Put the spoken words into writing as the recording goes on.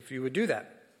if you would do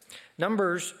that.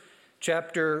 Numbers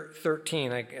chapter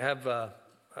 13. I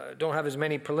don't have as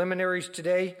many preliminaries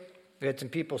today. We had some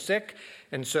people sick,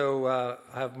 and so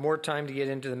I have more time to get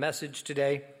into the message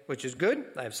today, which is good.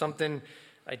 I have something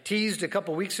I teased a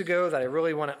couple weeks ago that I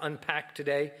really want to unpack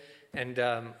today, and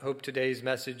hope today's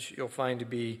message you'll find to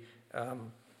be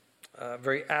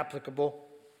very applicable.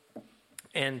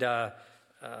 And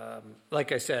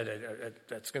like I said,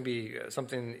 that's going to be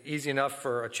something easy enough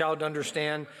for a child to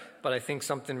understand, but I think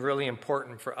something really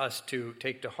important for us to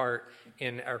take to heart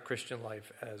in our Christian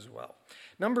life as well.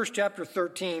 Numbers chapter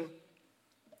 13,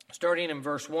 starting in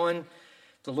verse 1,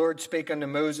 the Lord spake unto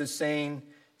Moses, saying,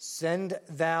 Send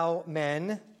thou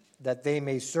men, that they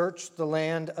may search the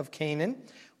land of Canaan,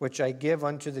 which I give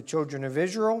unto the children of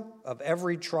Israel. Of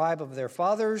every tribe of their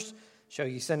fathers shall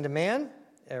ye send a man,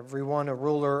 every one a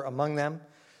ruler among them.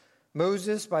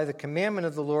 Moses, by the commandment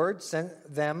of the Lord,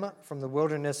 sent them from the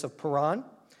wilderness of Paran.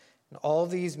 And all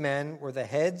these men were the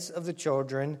heads of the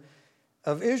children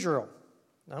of Israel.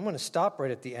 Now, I'm going to stop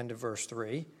right at the end of verse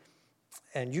 3.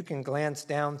 And you can glance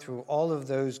down through all of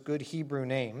those good Hebrew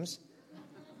names.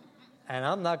 And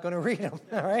I'm not going to read them,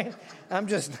 all right?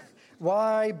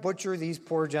 Why butcher these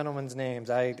poor gentlemen's names?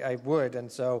 I would. And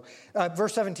so,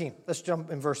 verse 17. Let's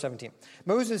jump in verse 17.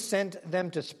 Moses sent them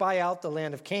to spy out the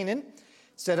land of Canaan,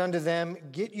 said unto them,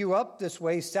 Get you up this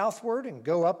way southward, and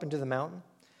go up into the mountain,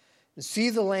 and see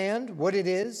the land, what it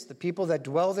is, the people that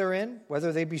dwell therein,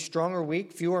 whether they be strong or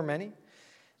weak, few or many,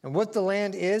 and what the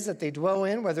land is that they dwell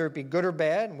in, whether it be good or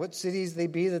bad, and what cities they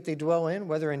be that they dwell in,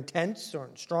 whether in tents or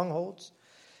in strongholds,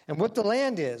 and what the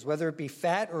land is, whether it be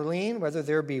fat or lean, whether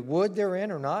there be wood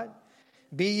therein or not.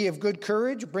 Be ye of good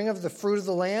courage, bring of the fruit of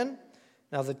the land.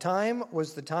 Now the time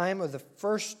was the time of the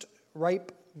first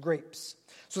ripe grapes.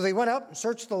 So they went up and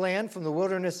searched the land from the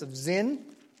wilderness of Zin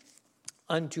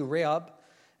unto Rehob,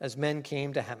 as men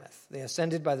came to Hamath. They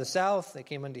ascended by the south, they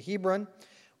came unto Hebron,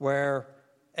 where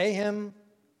Ahim,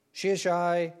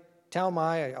 Shishai,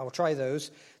 Talmai, I'll try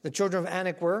those, the children of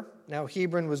Anak were. Now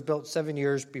Hebron was built 7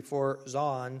 years before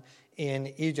Zoan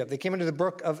in Egypt. They came into the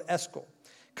brook of Eshcol,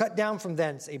 cut down from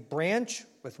thence a branch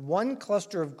with one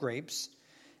cluster of grapes.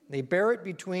 They bare it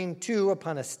between two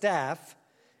upon a staff,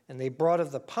 and they brought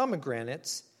of the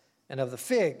pomegranates and of the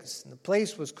figs. And the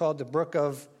place was called the brook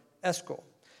of Eshcol,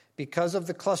 because of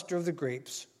the cluster of the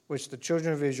grapes, which the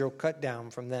children of Israel cut down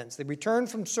from thence. They returned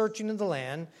from searching in the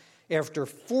land after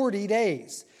 40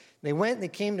 days. They went and they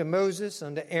came to Moses,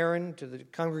 unto Aaron, to the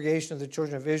congregation of the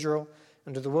children of Israel,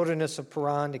 unto the wilderness of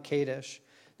Paran, to Kadesh.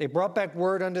 They brought back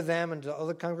word unto them and to all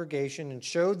the congregation, and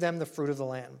showed them the fruit of the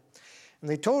land. And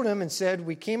they told him and said,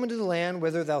 We came into the land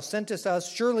whither thou sentest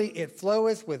us. Surely it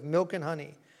floweth with milk and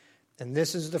honey, and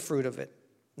this is the fruit of it.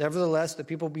 Nevertheless, the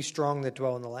people be strong that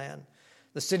dwell in the land.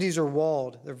 The cities are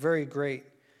walled, they're very great.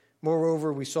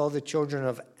 Moreover, we saw the children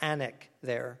of Anak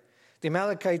there. The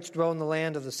Amalekites dwell in the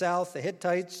land of the south, the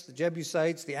Hittites, the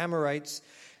Jebusites, the Amorites,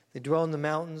 they dwell in the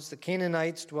mountains. The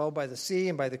Canaanites dwell by the sea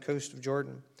and by the coast of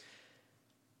Jordan.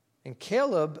 And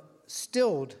Caleb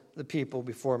stilled the people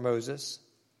before Moses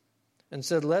and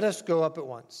said, Let us go up at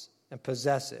once and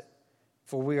possess it,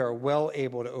 for we are well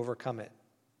able to overcome it.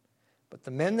 But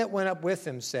the men that went up with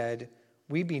him said,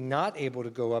 We be not able to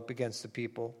go up against the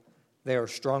people. They are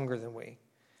stronger than we.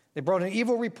 They brought an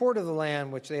evil report of the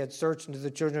land which they had searched unto the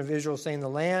children of Israel, saying, The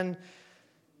land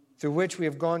through which we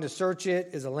have gone to search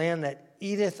it is a land that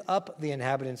eateth up the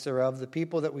inhabitants thereof. The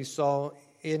people that we saw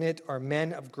in it are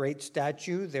men of great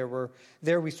stature.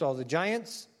 There we saw the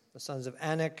giants, the sons of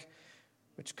Anak,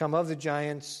 which come of the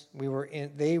giants. We were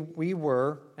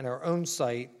in our own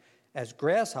sight as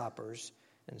grasshoppers,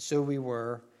 and so we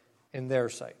were in their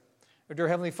sight. Our dear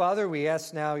Heavenly Father, we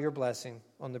ask now your blessing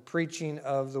on the preaching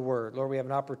of the word. Lord, we have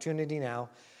an opportunity now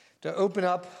to open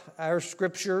up our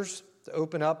scriptures, to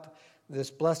open up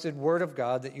this blessed word of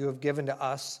God that you have given to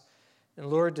us. And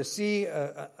Lord, to see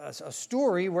a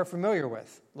story we're familiar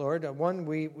with. Lord, one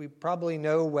we probably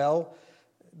know well,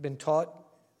 been taught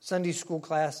Sunday school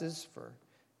classes for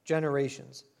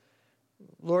generations.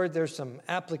 Lord, there's some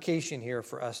application here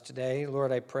for us today.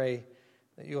 Lord, I pray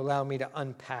that you allow me to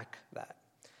unpack that.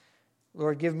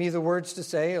 Lord, give me the words to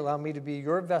say. Allow me to be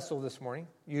your vessel this morning,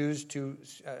 used to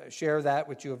share that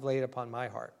which you have laid upon my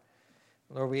heart.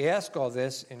 Lord, we ask all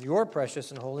this in your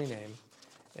precious and holy name.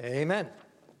 Amen.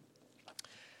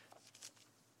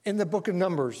 In the book of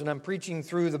Numbers, and I'm preaching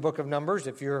through the book of Numbers.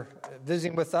 If you're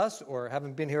visiting with us or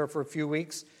haven't been here for a few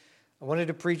weeks, I wanted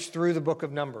to preach through the book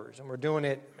of Numbers. And we're doing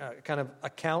it kind of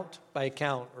account by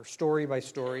account or story by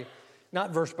story,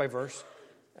 not verse by verse.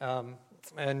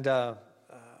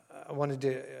 I wanted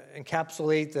to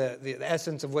encapsulate the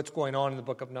essence of what's going on in the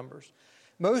book of Numbers.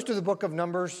 Most of the book of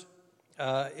Numbers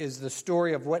is the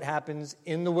story of what happens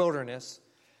in the wilderness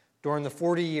during the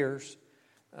 40 years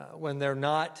when they're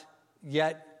not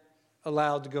yet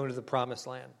allowed to go into the promised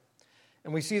land.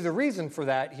 And we see the reason for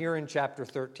that here in chapter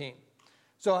 13.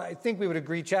 So I think we would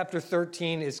agree chapter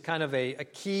 13 is kind of a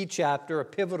key chapter, a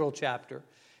pivotal chapter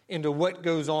into what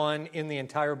goes on in the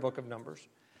entire book of Numbers.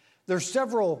 There's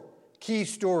several key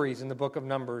stories in the book of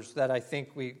Numbers that I think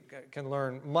we can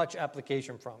learn much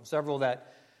application from. Several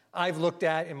that I've looked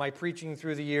at in my preaching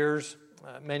through the years,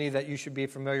 many that you should be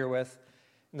familiar with.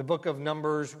 In the book of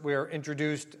Numbers, we're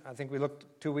introduced, I think we looked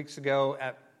 2 weeks ago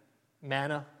at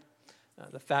manna,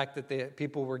 the fact that the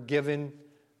people were given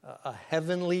a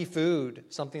heavenly food,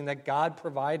 something that God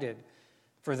provided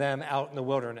for them out in the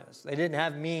wilderness. They didn't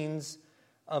have means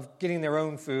of getting their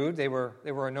own food. They were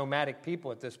a nomadic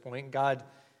people at this point. God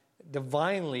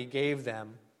divinely gave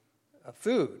them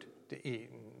food to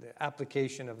eat. And the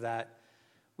application of that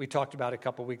we talked about a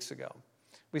couple weeks ago.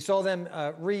 We saw them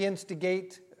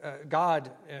reinstigate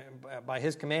God by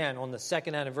his command on the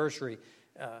second anniversary.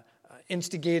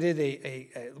 Instigated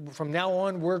from now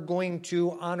on, we're going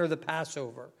to honor the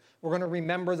Passover. We're going to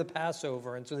remember the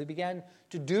Passover. And so they began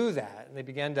to do that, and they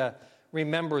began to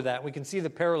remember that. We can see the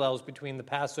parallels between the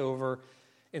Passover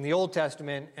in the Old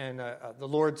Testament and the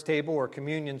Lord's table or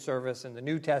communion service in the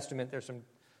New Testament. There's some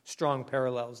strong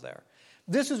parallels there.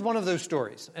 This is one of those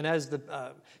stories. And as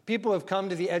the people have come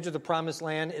to the edge of the promised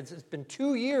land, it's been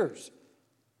 2 years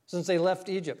since they left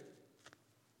Egypt.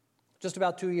 Just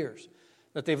about 2 years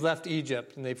that they've left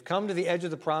Egypt. And they've come to the edge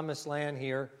of the promised land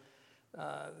here.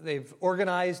 They've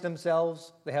organized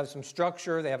themselves. They have some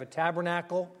structure. They have a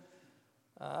tabernacle.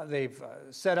 They've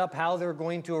set up how they're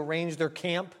going to arrange their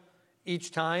camp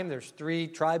each time. There's 3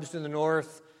 tribes to the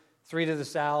north, 3 to the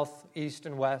south, east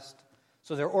and west.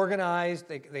 So they're organized.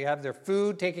 They have their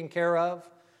food taken care of.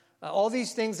 All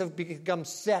these things have become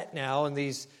set now in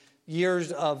these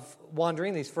years of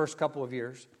wandering, these first couple of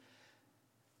years.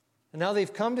 And now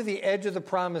they've come to the edge of the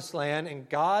promised land, and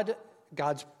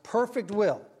God's perfect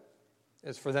will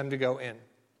is for them to go in.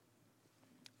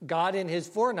 God, in his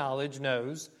foreknowledge,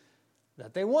 knows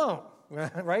that they won't,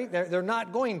 right? They're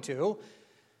not going to.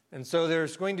 And so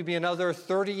there's going to be another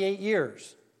 38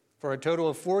 years for a total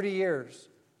of 40 years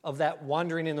of that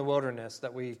wandering in the wilderness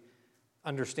that we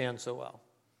understand so well.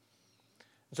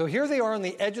 So here they are on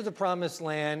the edge of the promised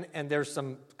land, and there's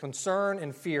some concern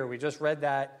and fear. We just read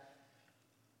that.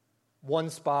 One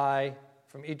spy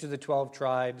from each of the 12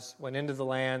 tribes went into the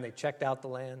land. They checked out the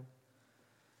land.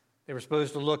 They were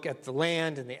supposed to look at the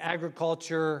land and the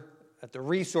agriculture, at the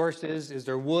resources. Is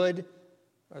there wood?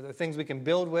 Are there things we can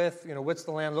build with? What's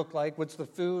the land look like? What's the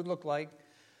food look like?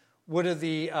 What do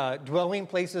the dwelling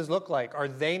places look like? Are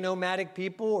they nomadic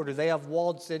people, or do they have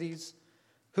walled cities?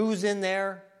 Who's in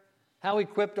there? How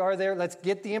equipped are they? Let's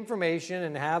get the information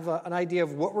and have an idea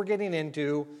of what we're getting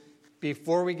into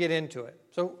before we get into it.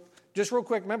 So just real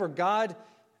quick, remember, God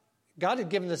had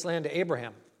given this land to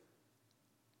Abraham.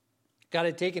 God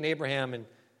had taken Abraham and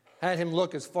had him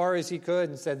look as far as he could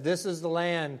and said, this is the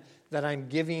land that I'm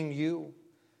giving you.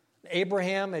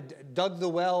 Abraham had dug the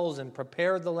wells and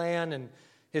prepared the land, and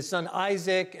his son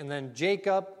Isaac, and then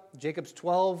Jacob's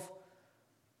 12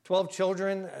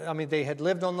 children. They had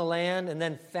lived on the land, and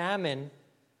then famine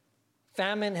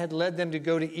had led them to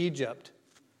go to Egypt.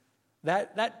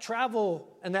 That travel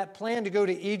and that plan to go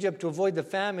to Egypt to avoid the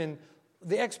famine,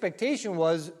 the expectation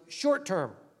was short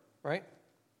term, right?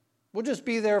 We'll just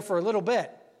be there for a little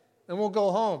bit, and we'll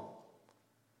go home.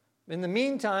 In the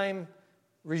meantime,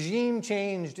 regime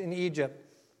changed in Egypt.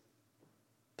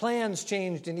 Plans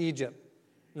changed in Egypt.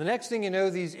 The next thing you know,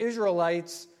 these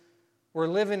Israelites were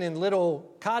living in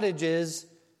little cottages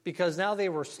because now they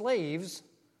were slaves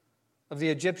of the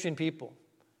Egyptian people.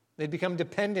 They'd become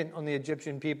dependent on the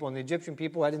Egyptian people, and the Egyptian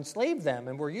people had enslaved them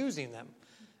and were using them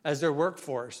as their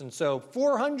workforce. And so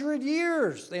 400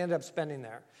 years they ended up spending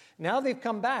there. Now they've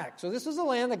come back. So this is the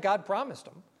land that God promised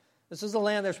them. This is the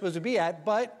land they're supposed to be at,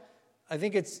 but I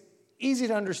think it's easy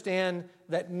to understand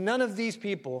that none of these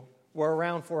people were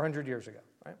around 400 years ago.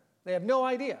 They have no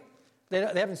idea. They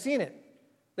haven't seen it.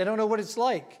 They don't know what it's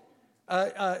like.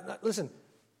 Listen,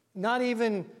 not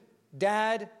even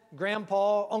Dad,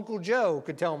 Grandpa, Uncle Joe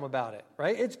could tell them about it,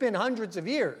 right? It's been hundreds of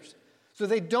years. So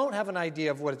they don't have an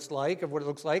idea of what it's like, of what it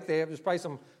looks like. There's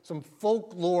probably some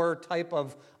folklore type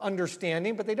of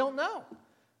understanding, but they don't know.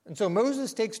 And so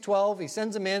Moses takes 12. He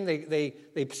sends them in. They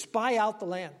spy out the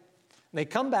land. And they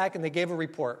come back, and they gave a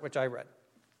report, which I read.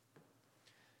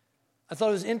 I thought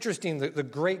it was interesting, the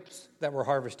grapes that were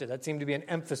harvested. That seemed to be an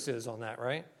emphasis on that,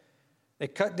 right? They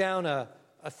cut down a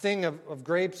thing of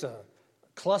grapes, a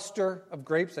cluster of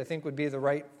grapes, I think would be the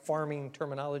right farming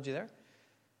terminology there.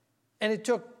 And it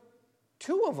took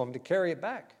 2 of them to carry it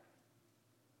back.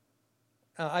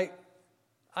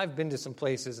 I've been to some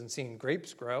places and seen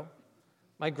grapes grow.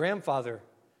 My grandfather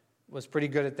was pretty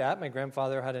good at that. My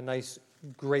grandfather had a nice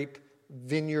grape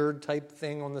vineyard type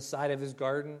thing on the side of his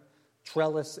garden,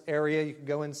 trellis area. You could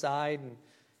go inside, and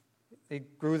they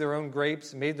grew their own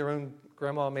grapes,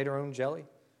 grandma made her own jelly.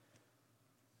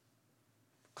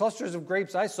 Clusters of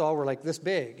grapes I saw were like this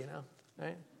big,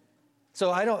 right?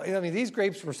 So these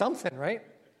grapes were something, right?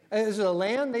 This is a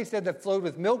land, they said, that flowed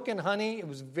with milk and honey. It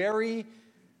was very,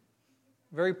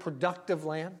 very productive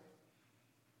land.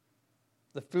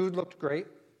 The food looked great,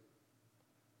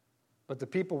 but the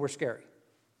people were scary,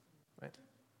 right?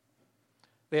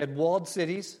 They had walled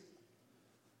cities.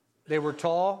 They were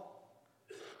tall.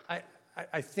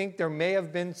 I think there may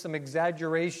have been some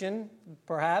exaggeration,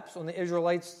 perhaps, on the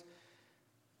Israelites'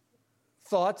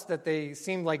 thoughts that they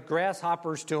seemed like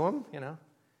grasshoppers to them,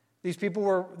 These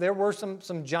people there were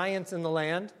some giants in the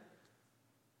land.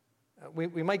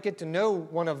 We might get to know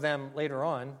one of them later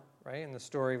on, right, in the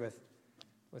story with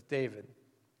David.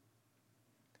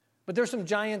 But there's some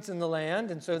giants in the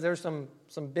land, and so there's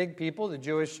some big people. The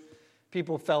Jewish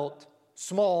people felt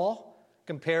small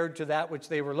compared to that which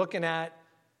they were looking at.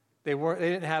 They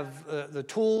didn't have the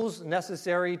tools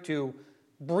necessary to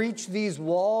breach these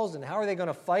walls, and how are they going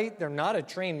to fight? They're not a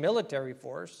trained military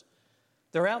force.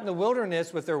 They're out in the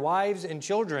wilderness with their wives and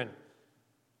children.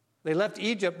 They left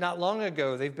Egypt not long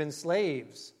ago. They've been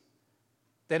slaves.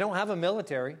 They don't have a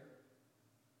military.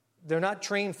 They're not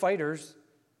trained fighters.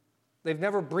 They've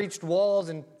never breached walls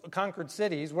and conquered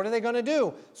cities. What are they going to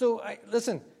do? So,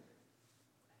 listen,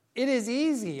 it is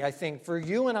easy, I think, for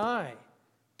you and I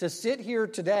to sit here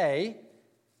today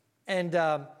and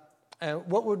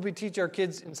what would we teach our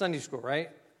kids in Sunday school, right?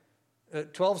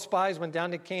 12 spies went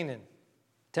down to Canaan.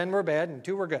 10 were bad and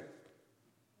 2 were good.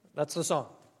 That's the song.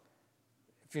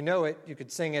 If you know it, you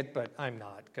could sing it, but I'm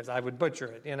not, because I would butcher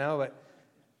it, But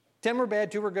 10 were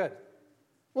bad, 2 were good.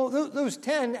 Well, those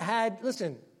 10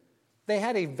 they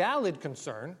had a valid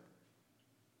concern,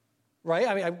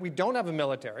 right? We don't have a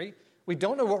military. We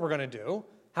don't know what we're going to do.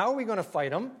 How are we going to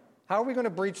fight them? How are we going to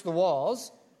breach the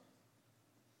walls?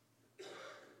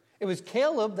 It was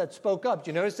Caleb that spoke up.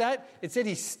 Do you notice that? It said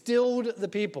he stilled the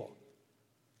people.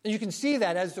 And you can see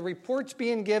that as the report's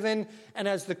being given, and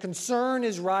as the concern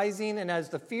is rising, and as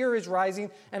the fear is rising,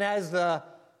 and as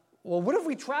what have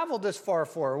we traveled this far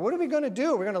for? What are we going to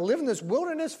do? We're going to live in this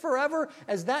wilderness forever?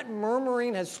 As that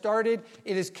murmuring has started,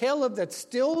 it is Caleb that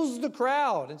stills the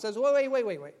crowd and says,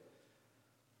 wait.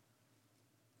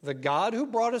 The God who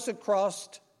brought us across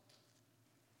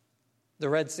the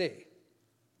Red Sea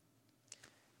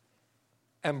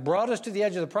and brought us to the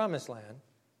edge of the promised land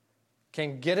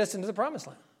can get us into the promised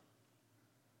land.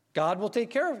 God will take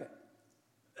care of it.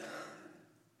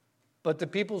 But the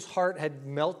people's heart had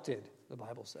melted, the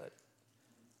Bible said.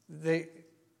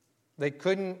 They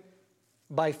couldn't,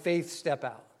 by faith, step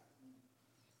out.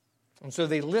 And so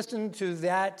they listened to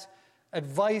that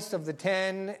advice of the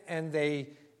 10, and they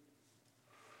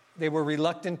were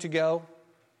reluctant to go.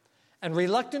 And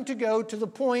reluctant to go to the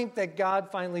point that God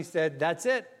finally said, that's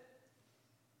it.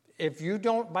 If you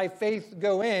don't, by faith,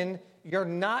 go in, you're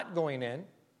not going in.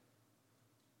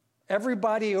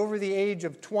 Everybody over the age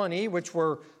of 20, which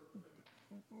were,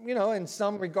 in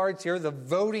some regards here, the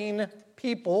voting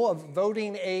people of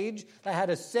voting age that had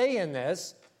a say in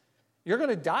this, you're going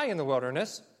to die in the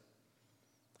wilderness.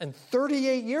 And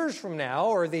 38 years from now,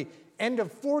 or the end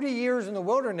of 40 years in the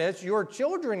wilderness, your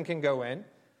children can go in.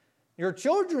 Your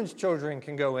children's children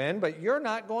can go in, but you're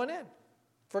not going in.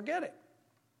 Forget it.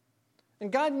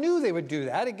 And God knew they would do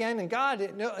that. Again, and God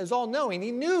is all-knowing.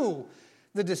 He knew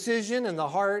the decision and the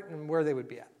heart and where they would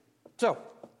be at. So,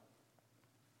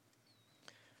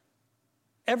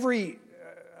 I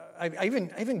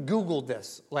even Googled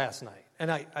this last night.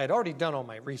 And I had already done all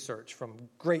my research from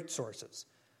great sources.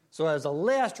 So as a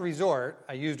last resort,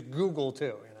 I used Google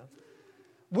too.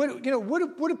 What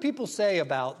do people say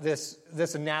about this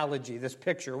analogy, this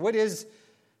picture? What is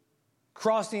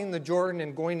crossing the Jordan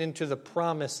and going into the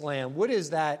promised land? What is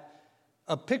that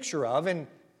a picture of? And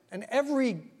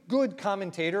every good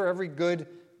commentator, every good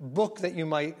book that you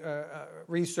might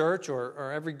research,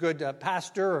 or every good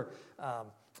pastor or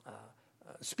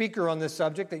speaker on this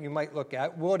subject that you might look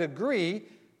at would agree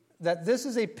that this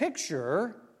is a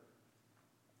picture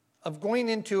of going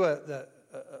into a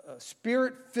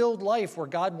spirit-filled life where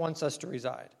God wants us to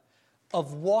reside,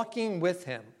 of walking with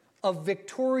Him, of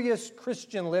victorious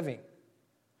Christian living,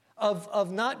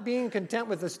 of not being content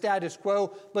with the status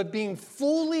quo, but being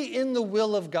fully in the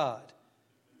will of God.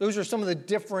 Those are some of the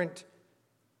different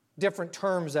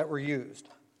terms that were used.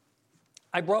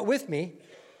 I brought with me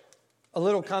a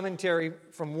little commentary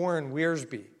from Warren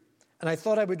Wiersbe, and I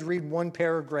thought I would read one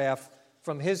paragraph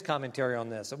from his commentary on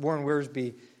this. Warren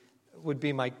Wiersbe would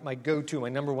be my go-to, my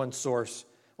number one source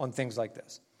on things like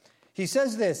this. He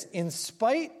says this: in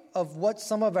spite of what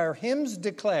some of our hymns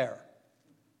declare,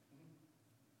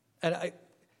 and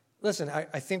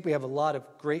I think we have a lot of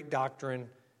great doctrine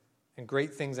and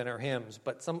great things in our hymns,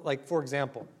 but some, like, for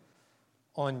example,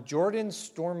 on Jordan's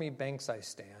stormy banks I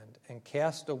stand and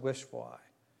cast a wishful eye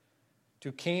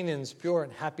to Canaan's pure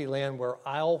and happy land where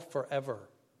I'll forever.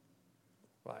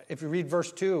 If you read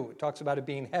verse 2, it talks about it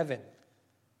being heaven,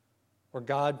 where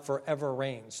God forever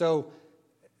reigns. So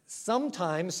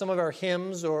sometimes some of our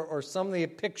hymns or some of the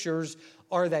pictures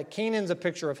are that Canaan's a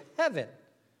picture of heaven.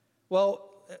 Well,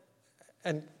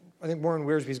 and I think Warren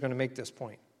Wiersbe is going to make this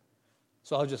point.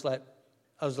 So I'll just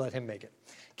let him make it.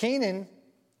 Canaan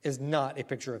is not a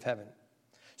picture of heaven.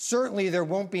 Certainly there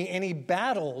won't be any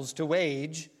battles to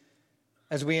wage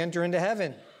as we enter into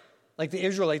heaven, like the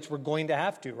Israelites were going to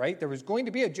have to, right? There was going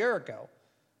to be a Jericho.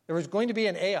 There was going to be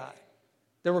an Ai.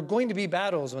 There were going to be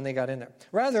battles when they got in there.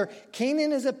 Rather,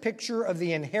 Canaan is a picture of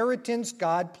the inheritance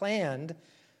God planned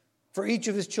for each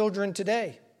of his children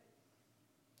today.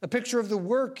 A picture of the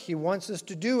work he wants us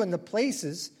to do and the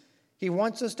places he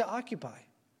wants us to occupy.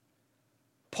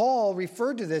 Paul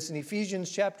referred to this in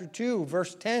Ephesians chapter 2,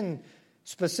 verse 10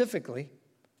 specifically,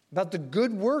 about the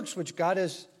good works which God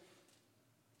has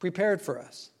prepared for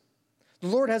us. The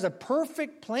Lord has a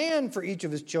perfect plan for each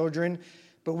of his children,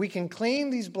 but we can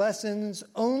claim these blessings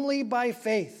only by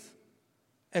faith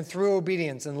and through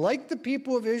obedience. And like the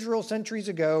people of Israel centuries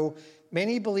ago,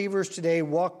 many believers today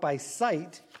walk by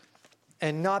sight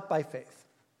and not by faith.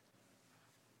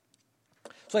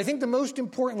 So I think the most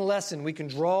important lesson we can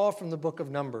draw from the book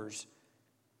of Numbers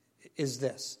is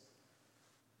this.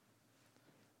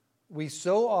 We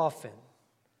so often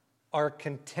are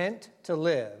content to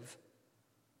live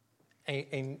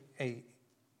a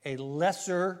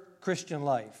lesser Christian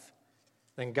life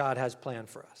than God has planned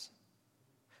for us.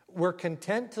 We're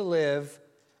content to live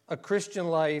a Christian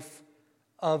life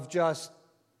of just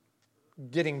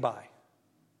getting by,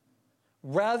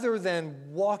 rather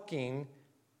than walking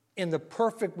in the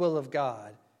perfect will of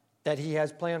God that he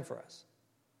has planned for us.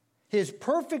 His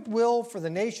perfect will for the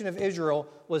nation of Israel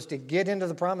was to get into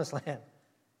the promised land.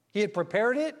 He had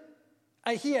prepared it.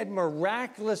 He had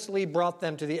miraculously brought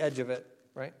them to the edge of it,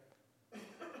 right?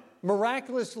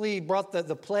 Miraculously brought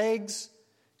the plagues,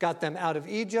 got them out of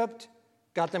Egypt,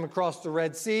 got them across the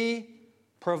Red Sea,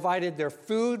 provided their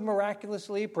food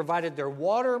miraculously, provided their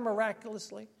water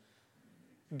miraculously,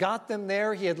 got them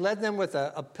there. He had led them with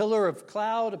a pillar of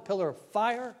cloud, a pillar of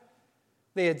fire.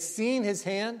 They had seen his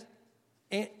hand.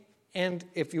 And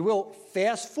if you will,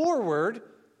 fast forward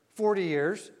 40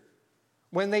 years,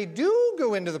 when they do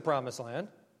go into the promised land,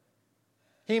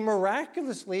 he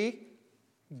miraculously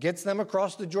gets them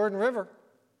across the Jordan River.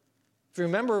 If you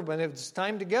remember, when it was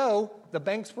time to go, the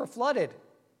banks were flooded.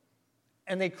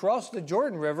 And they crossed the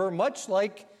Jordan River much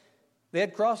like they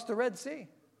had crossed the Red Sea.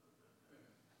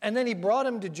 And then he brought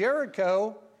them to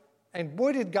Jericho, and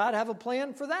boy, did God have a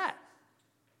plan for that.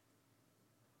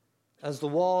 As the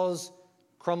walls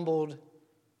crumbled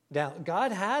down,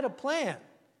 God had a plan.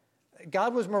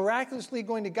 God was miraculously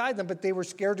going to guide them, but they were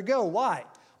scared to go. Why?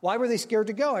 Why were they scared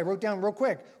to go? I wrote down real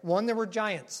quick. One, there were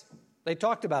giants. They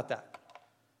talked about that.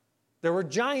 There were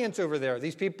giants over there.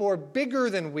 These people are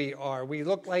bigger than we are. We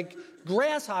look like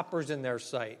grasshoppers in their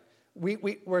sight.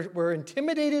 We're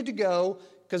intimidated to go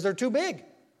because they're too big.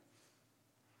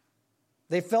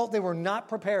 They felt they were not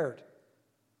prepared.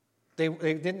 They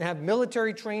didn't have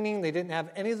military training. They didn't have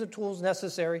any of the tools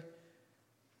necessary.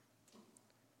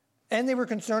 And they were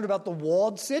concerned about the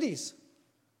walled cities.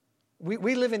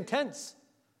 We live in tents.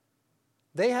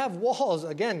 They have walls.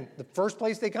 Again, the first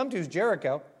place they come to is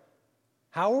Jericho.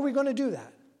 How are we going to do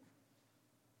that?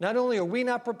 Not only are we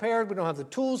not prepared, we don't have the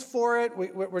tools for it.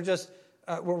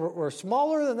 We're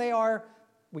smaller than they are.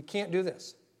 We can't do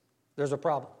this. There's a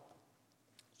problem.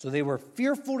 So they were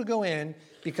fearful to go in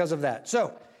because of that.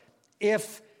 So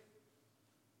if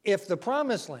the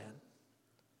promised land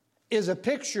is a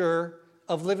picture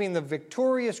of living the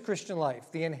victorious Christian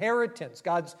life, the inheritance,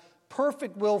 God's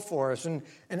perfect will for us. And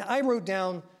I wrote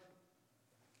down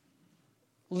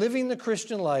living the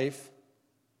Christian life,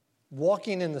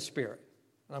 walking in the Spirit.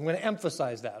 And I'm going to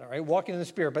emphasize that, all right? Walking in the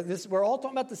Spirit. But we're all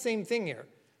talking about the same thing here.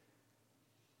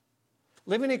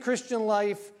 Living a Christian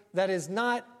life that is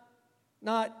not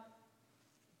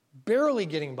barely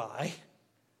getting by,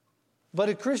 but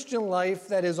a Christian life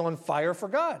that is on fire for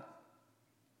God.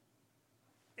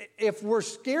 if we're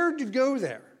scared to go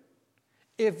there,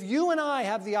 if you and I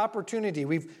have the opportunity,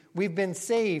 we've been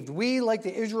saved. We, like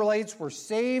the Israelites, were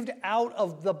saved out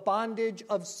of the bondage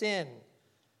of sin.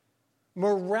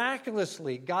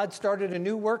 Miraculously, God started a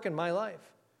new work in my life.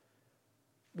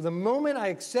 The moment I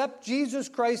accept Jesus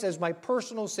Christ as my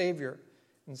personal Savior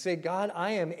and say, God,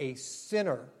 I am a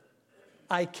sinner.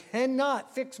 I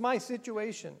cannot fix my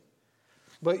situation,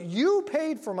 but you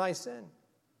paid for my sin.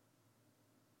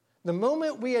 The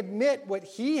moment we admit what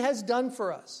he has done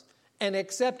for us and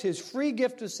accept his free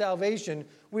gift of salvation,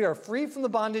 we are free from the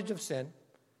bondage of sin.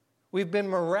 We've been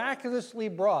miraculously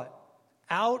brought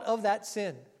out of that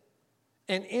sin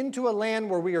and into a land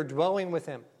where we are dwelling with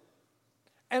him.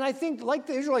 And I think, like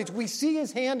the Israelites, we see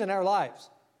his hand in our lives,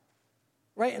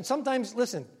 right? And sometimes,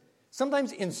 listen,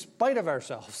 sometimes in spite of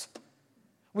ourselves,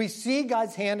 we see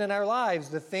God's hand in our lives,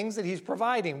 the things that he's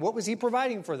providing. What was he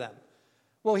providing for them?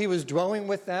 Well, he was dwelling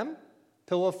with them,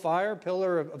 pillar of fire,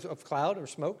 pillar of cloud or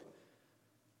smoke.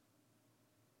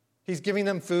 He's giving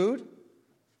them food.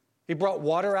 He brought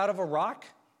water out of a rock.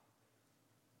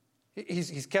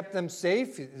 He's kept them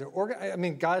safe.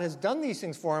 God has done these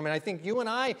things for him, and I think you and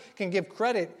I can give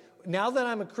credit. Now that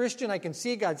I'm a Christian, I can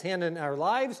see God's hand in our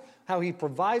lives, how he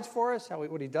provides for us,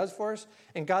 what he does for us.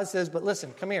 And God says, but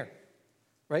listen, come here,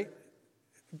 right?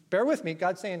 Bear with me.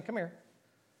 God's saying, come here.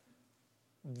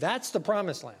 That's the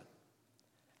promised land.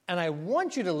 And I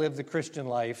want you to live the Christian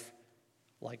life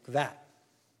like that.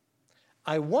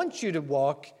 I want you to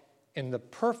walk in the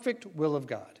perfect will of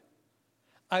God.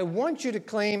 I want you to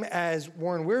claim, as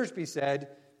Warren Wiersbe said,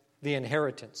 the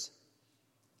inheritance.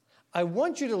 I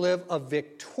want you to live a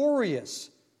victorious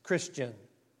Christian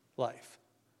life.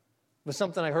 It was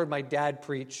something I heard my dad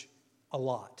preach a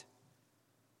lot.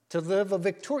 To live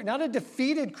not a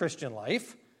defeated Christian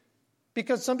life,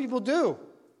 because some people do,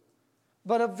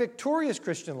 but a victorious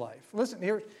Christian life. Listen,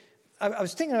 here, I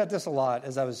was thinking about this a lot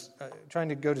as I was trying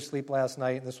to go to sleep last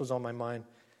night, and this was on my mind.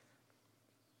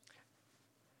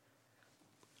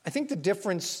 I think the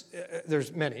difference,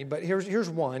 there's many, but here's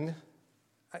one.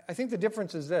 I think the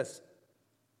difference is this.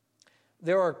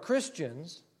 There are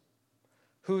Christians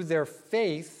who their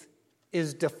faith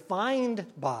is defined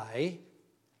by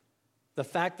the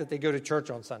fact that they go to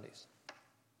church on Sundays.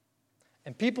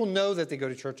 And people know that they go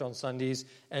to church on Sundays,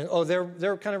 and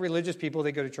they're kind of religious people,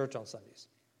 they go to church on Sundays.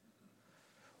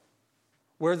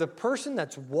 Where the person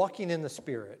that's walking in the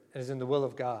Spirit and is in the will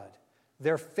of God,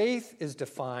 their faith is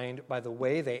defined by the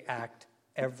way they act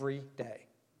every day.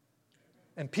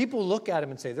 And people look at them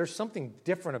and say, there's something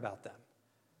different about them.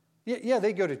 Yeah,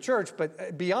 they go to church,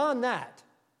 but beyond that,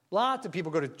 lots of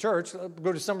people go to church,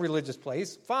 go to some religious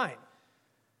place, fine.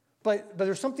 But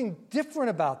there's something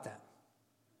different about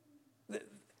them.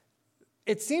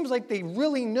 It seems like they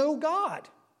really know God.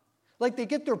 Like they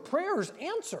get their prayers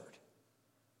answered.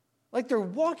 Like they're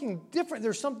walking different.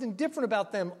 There's something different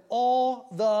about them all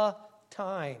the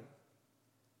time.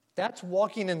 That's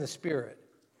walking in the Spirit.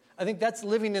 I think that's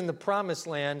living in the promised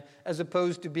land as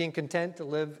opposed to being content to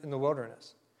live in the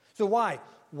wilderness. So why?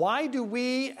 Why do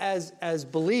we as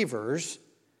believers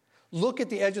look at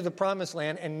the edge of the promised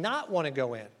land and not want to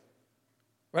go in?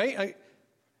 Right?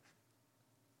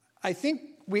 I think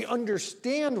we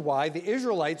understand why the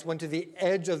Israelites went to the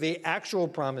edge of the actual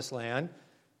promised land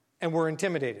and were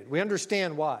intimidated. We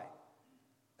understand why.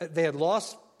 They had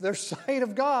lost their sight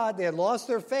of God. They had lost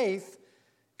their faith.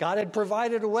 God had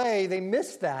provided a way. They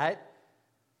missed that.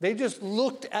 They just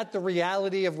looked at the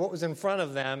reality of what was in front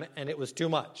of them, and it was too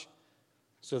much.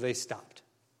 So they stopped.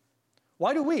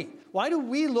 Why do we? Why do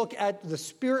we look at the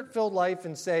Spirit-filled life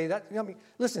and say that?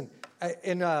 Listen,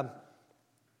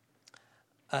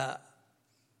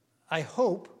 I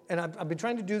hope, and I've been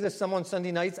trying to do this some on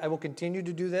Sunday nights. I will continue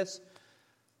to do this.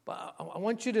 But I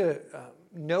want you to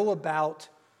know about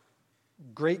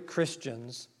great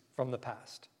Christians from the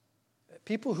past.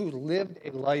 People who lived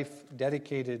a life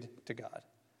dedicated to God.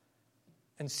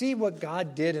 And see what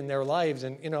God did in their lives.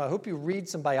 And, I hope you read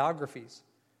some biographies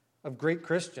of great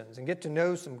Christians and get to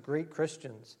know some great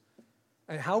Christians.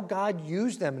 And how God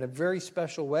used them in a very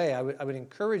special way. I would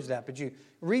encourage that. But you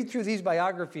read through these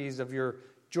biographies of your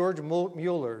George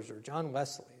Muellers or John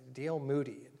Wesley, D.L.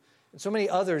 Moody, and so many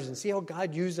others, and see how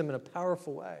God used them in a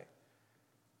powerful way.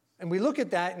 And we look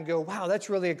at that and go, wow, that's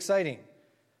really exciting.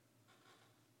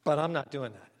 But I'm not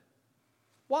doing that.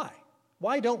 Why?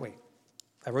 Why don't we?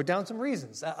 I wrote down some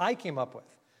reasons that I came up with.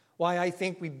 Why I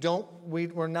think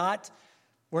we're not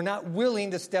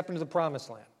willing to step into the promised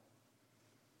land.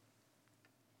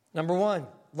 Number one,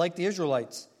 like the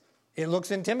Israelites, it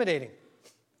looks intimidating.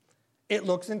 It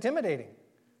looks intimidating.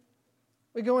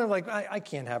 We go in like, I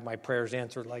can't have my prayers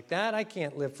answered like that. I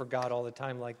can't live for God all the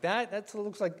time like that. It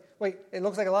looks like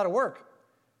a lot of work.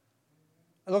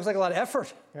 It looks like a lot of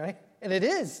effort, right? And it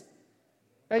is.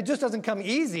 Right? It just doesn't come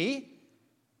easy,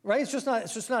 right? It's just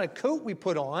not a coat we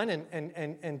put on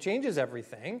and changes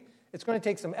everything. It's going to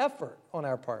take some effort on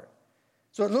our part.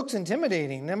 So it looks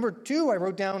intimidating. Number 2, I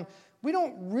wrote down, we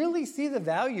don't really see the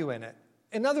value in it.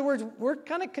 In other words, we're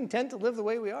kind of content to live the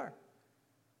way we are.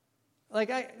 Like,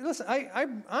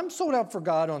 I'm sold out for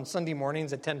God on Sunday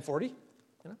mornings at 10:40.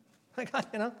 We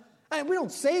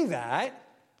don't say that.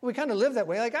 We kind of live that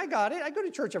way. Like, I got it. I go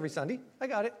to church every Sunday. I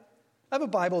got it. I have a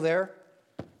Bible there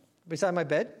beside my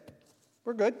bed.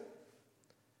 We're good.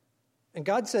 And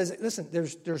God says, listen,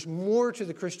 there's more to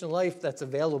the Christian life that's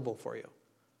available for you.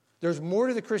 There's more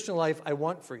to the Christian life I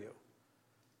want for you.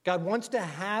 God wants to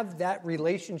have that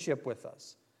relationship with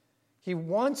us. He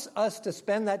wants us to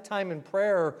spend that time in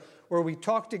prayer where we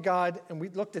talk to God, and we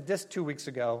looked at this 2 weeks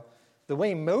ago, the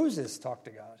way Moses talked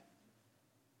to God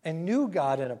and knew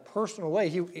God in a personal way.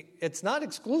 It's not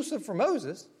exclusive for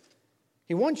Moses.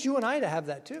 He wants you and I to have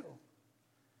that too.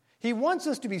 He wants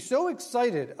us to be so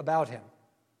excited about him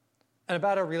and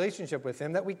about our relationship with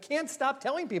him that we can't stop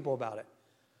telling people about it.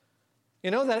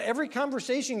 That every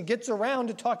conversation gets around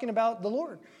to talking about the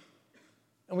Lord.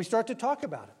 And we start to talk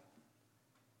about it.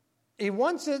 He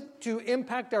wants it to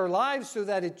impact our lives so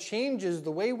that it changes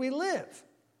the way we live,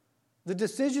 the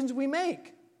decisions we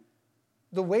make,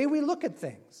 the way we look at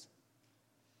things.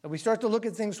 And we start to look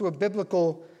at things through a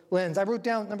biblical lens. I wrote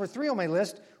down number 3 on my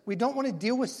list, we don't want to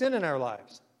deal with sin in our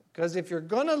lives. Because if you're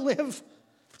going to live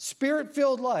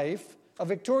spirit-filled life, a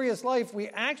victorious life, we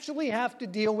actually have to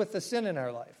deal with the sin in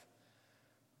our life.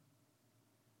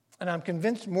 And I'm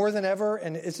convinced more than ever,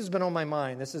 and this has been on my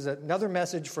mind, this is another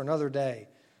message for another day,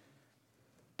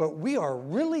 but we are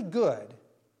really good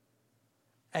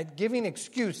at giving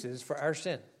excuses for our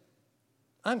sin.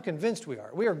 I'm convinced we are.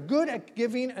 We are good at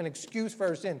giving an excuse for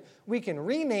our sin. We can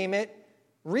rename it,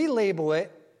 relabel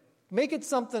it, make it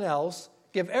something else,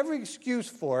 give every excuse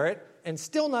for it, and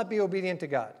still not be obedient to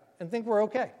God and think we're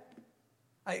okay.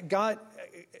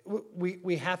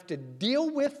 We have to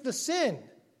deal with the sin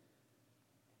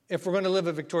if we're going to live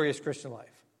a victorious Christian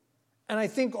life. And I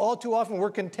think all too often we're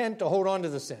content to hold on to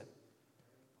the sin.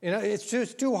 It's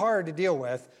just too hard to deal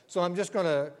with, so I'm just going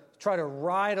to try to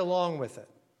ride along with it.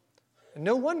 And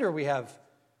no wonder we're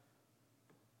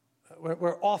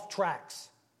off tracks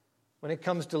when it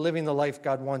comes to living the life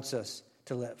God wants us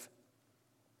to live.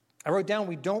 I wrote down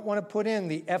we don't want to put in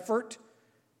the effort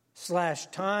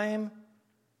 /time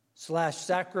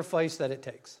 /sacrifice that it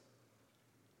takes.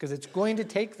 Because it's going to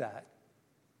take that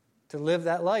to live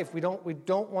that life. We don't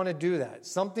want to do that.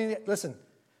 Listen,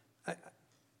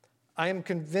 I am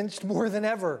convinced more than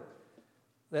ever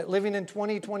that living in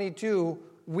 2022,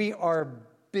 we are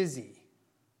busy.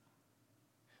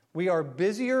 We are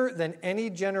busier than any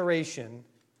generation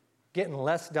getting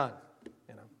less done.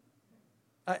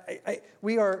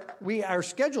 Our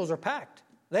schedules are packed.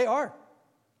 They are.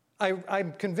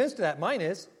 I'm convinced of that. Mine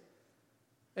is.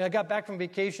 And I got back from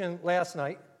vacation last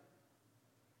night.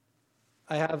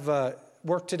 I have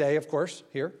work today, of course,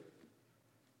 here.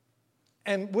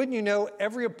 And wouldn't you know,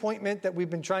 every appointment that we've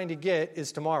been trying to get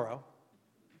is tomorrow.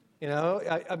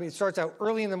 It starts out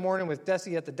early in the morning with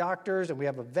Desi at the doctor's, and we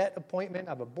have a vet appointment.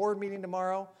 I have a board meeting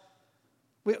tomorrow.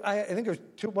 I think there's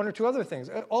one or two other things.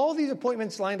 All these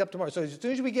appointments lined up tomorrow. So as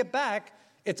soon as we get back,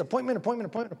 it's appointment.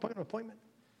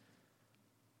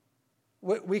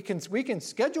 We can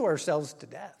schedule ourselves to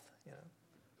death.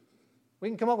 We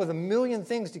can come up with a million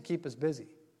things to keep us busy.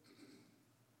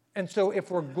 And so if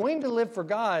we're going to live for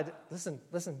God, listen,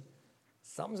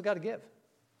 something's got to give.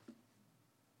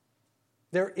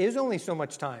 There is only so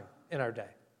much time in our day.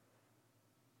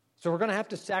 So we're going to have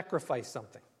to sacrifice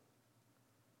something.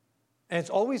 And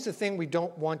it's always the thing we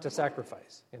don't want to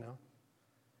sacrifice,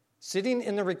 Sitting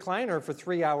in the recliner for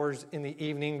 3 hours in the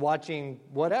evening watching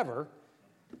whatever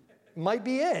might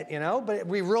be it, but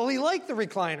we really like the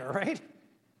recliner, right?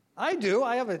 I do.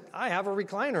 I have a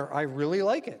recliner. I really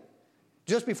like it.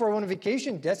 Just before I went on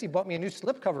vacation, Desi bought me a new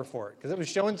slipcover for it because it was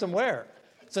showing some wear.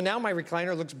 So now my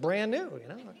recliner looks brand new,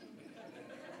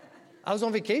 I was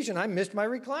on vacation. I missed my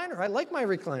recliner. I like my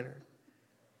recliner.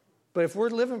 But if we're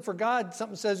living for God,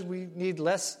 something says we need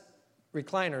less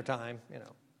recliner time,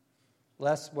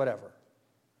 less whatever.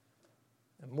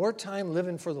 And more time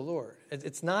living for the Lord.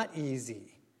 It's not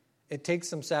easy. It takes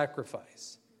some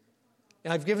sacrifice.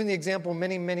 And I've given the example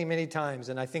many, many, many times,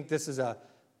 and I think this is I'm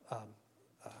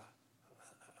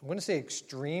going to say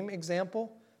extreme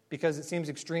example because it seems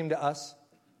extreme to us.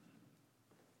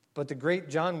 But the great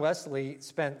John Wesley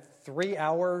spent 3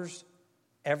 hours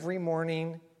every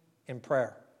morning in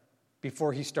prayer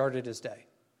before he started his day.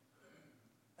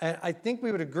 And I think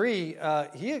we would agree,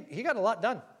 he got a lot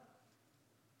done.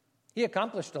 He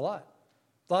accomplished a lot.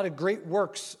 A lot of great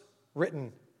works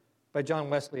written by John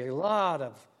Wesley. A lot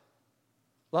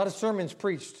of sermons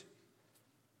preached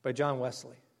by John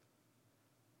Wesley.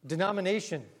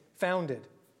 Denomination founded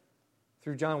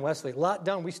through John Wesley. A lot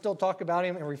done. We still talk about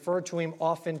him and refer to him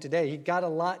often today. He got a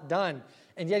lot done.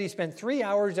 And yet he spent 3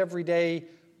 hours every day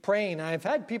praying. I've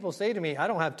had people say to me, I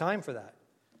don't have time for that.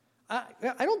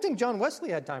 I don't think John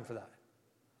Wesley had time for that.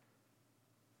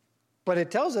 But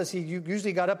it tells us he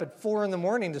usually got up at 4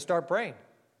 a.m. to start praying.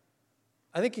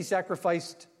 I think he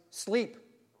sacrificed sleep.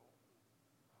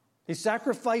 He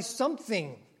sacrificed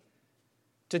something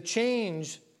to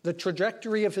change the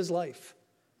trajectory of his life.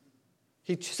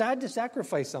 He had to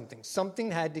sacrifice something.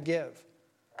 Something had to give.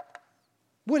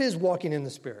 What is walking in the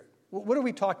Spirit? What are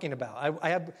we talking about?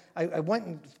 I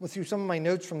went through some of my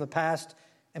notes from the past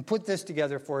and put this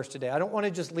together for us today. I don't want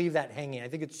to just leave that hanging. I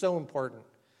think it's so important.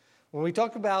 When we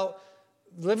talk about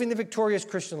living the victorious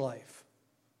Christian life,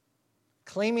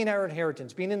 claiming our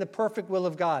inheritance, being in the perfect will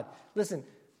of God, listen,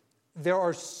 there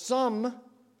are some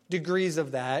degrees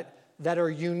of that are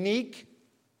unique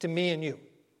to me and you,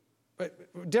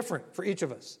 but different for each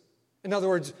of us. In other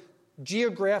words,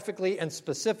 geographically and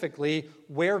specifically,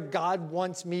 where God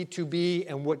wants me to be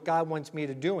and what God wants me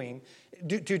to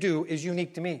do is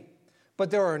unique to me. But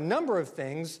there are a number of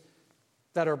things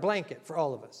that are blanket for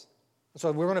all of us.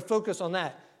 So we're going to focus on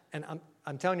that. And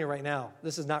I'm telling you right now,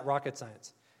 this is not rocket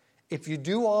science. If you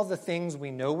do all the things we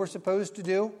know we're supposed to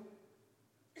do,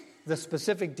 the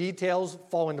specific details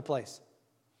fall into place.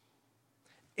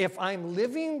 If I'm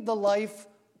living the life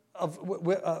of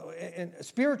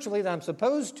spiritually that I'm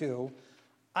supposed to,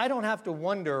 I don't have to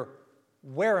wonder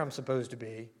where I'm supposed to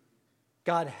be.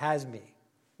 God has me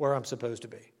where I'm supposed to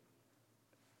be.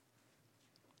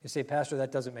 You say, Pastor,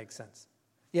 that doesn't make sense.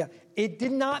 Yeah, it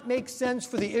did not make sense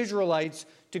for the Israelites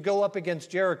to go up against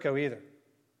Jericho either.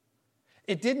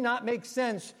 It did not make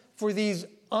sense for these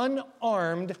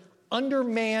unarmed,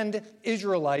 undermanned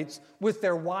Israelites with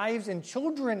their wives and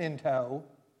children in tow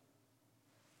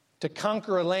to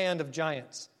conquer a land of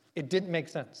giants. It didn't make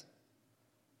sense.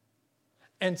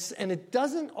 And it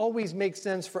doesn't always make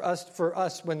sense for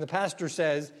us when the pastor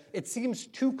says, it seems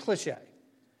too cliche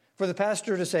for the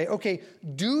pastor to say, okay,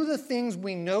 do the things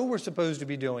we know we're supposed to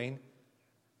be doing,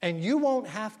 and you won't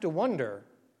have to wonder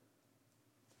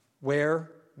where,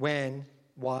 when,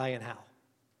 why, and how.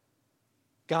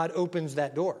 God opens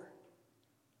that door.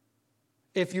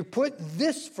 If you put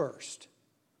this first,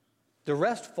 the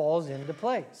rest falls into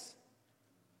place.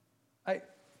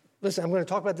 Listen, I'm going to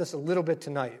talk about this a little bit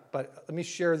tonight, but let me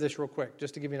share this real quick,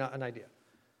 just to give you an idea.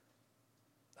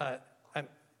 I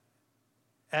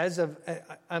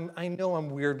know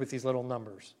I'm weird with these little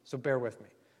numbers, so bear with me.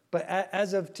 But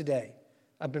as of today,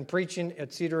 I've been preaching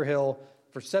at Cedar Hill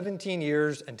for 17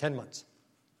 years and 10 months.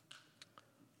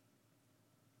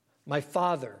 My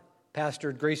father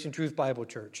pastored Grace and Truth Bible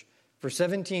Church for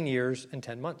 17 years and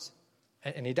 10 months,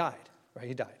 and he died, right?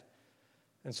 He died.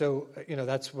 And so,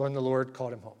 that's when the Lord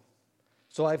called him home.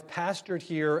 So I've pastored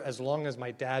here as long as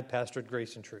my dad pastored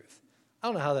Grace and Truth. I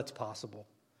don't know how that's possible.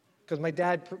 Because my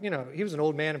dad, he was an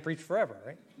old man and preached forever,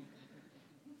 right?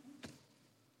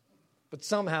 But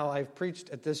somehow I've preached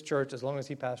at this church as long as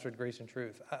he pastored Grace and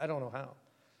Truth. I don't know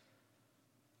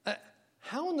how.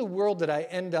 How in the world did I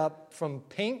end up from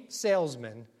paint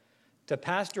salesman to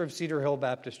pastor of Cedar Hill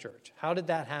Baptist Church? How did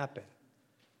that happen?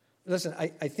 Listen,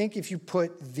 I think if you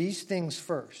put these things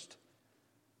first,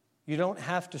 you don't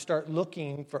have to start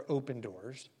looking for open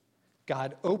doors.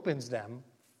 God opens them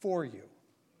for you.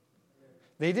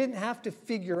 They didn't have to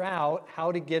figure out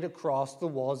how to get across the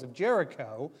walls of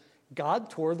Jericho.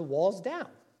 God tore the walls down,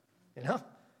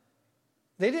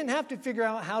 They didn't have to figure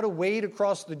out how to wade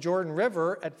across the Jordan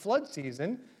River at flood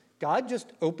season. God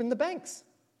just opened the banks,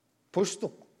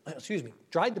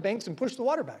 dried the banks and pushed the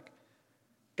water back.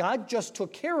 God just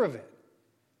took care of it.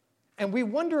 And we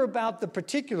wonder about the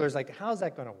particulars, like, how's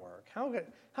that going to work?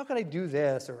 How could I do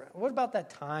this? Or what about that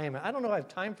time? I don't know if I have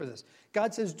time for this.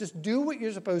 God says, just do what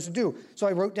you're supposed to do. So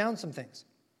I wrote down some things.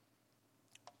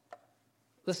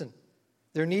 Listen,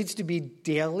 there needs to be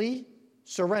daily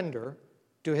surrender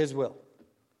to his will.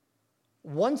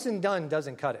 Once and done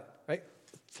doesn't cut it, right?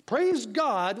 Praise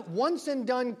God, once and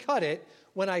done cut it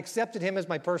when I accepted him as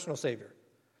my personal Savior.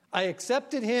 I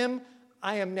accepted him.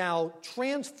 I am now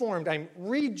transformed. I'm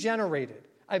regenerated.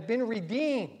 I've been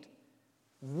redeemed.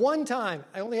 One time.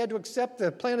 I only had to accept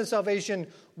the plan of salvation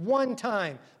one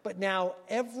time. But now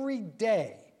every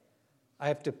day I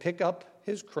have to pick up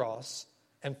his cross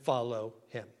and follow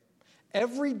him.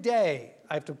 Every day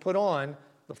I have to put on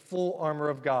the full armor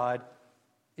of God.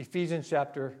 Ephesians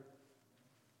chapter,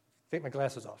 take my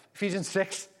glasses off. Ephesians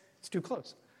 6, it's too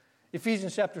close.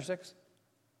 Ephesians chapter 6,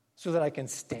 so that I can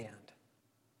stand.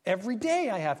 Every day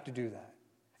I have to do that.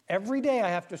 Every day I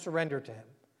have to surrender to him.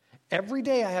 Every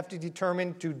day I have to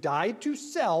determine to die to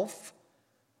self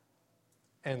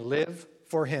and live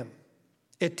for him.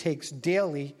 It takes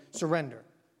daily surrender.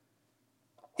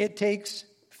 It takes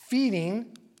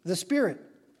feeding the Spirit.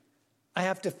 I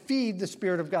have to feed the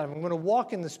Spirit of God. If I'm going to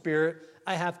walk in the Spirit,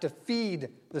 I have to feed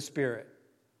the Spirit.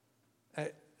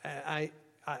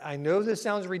 I know this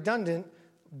sounds redundant,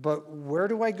 but where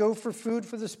do I go for food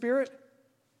for the Spirit?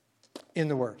 In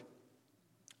the Word.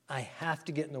 I have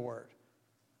to get in the Word.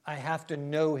 I have to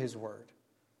know his Word.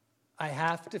 I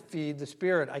have to feed the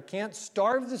Spirit. I can't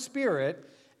starve the Spirit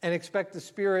and expect the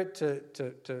Spirit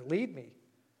to lead me.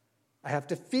 I have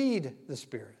to feed the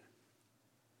Spirit.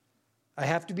 I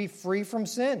have to be free from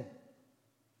sin.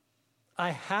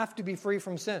 I have to be free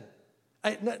from sin.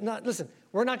 Listen,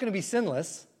 we're not going to be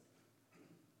sinless.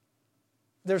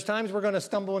 There's times we're going to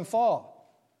stumble and fall.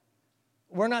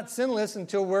 We're not sinless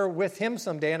until we're with him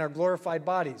someday in our glorified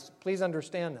bodies. Please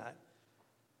understand that.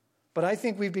 But I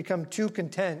think we've become too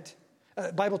content.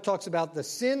 The Bible talks about the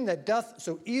sin that doth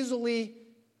so easily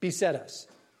beset us.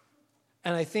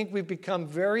 And I think we've become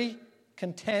very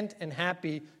content and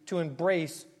happy to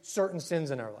embrace certain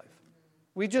sins in our life.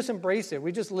 We just embrace it.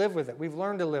 We just live with it. We've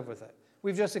learned to live with it.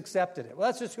 We've just accepted it. Well,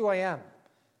 that's just who I am.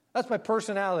 That's my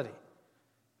personality.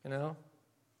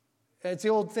 It's the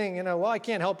old thing, well, I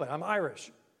can't help it. I'm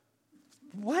Irish.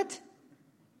 What?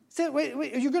 Wait,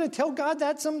 are you going to tell God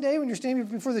that someday when you're standing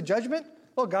before the judgment?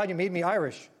 Oh, God, you made me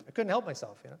Irish. I couldn't help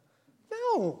myself,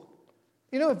 No.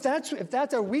 If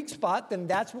that's our weak spot, then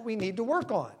that's what we need to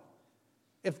work on.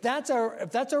 If that's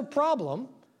our problem,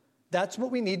 that's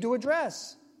what we need to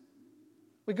address.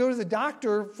 We go to the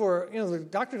doctor for, the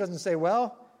doctor doesn't say,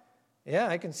 well, yeah,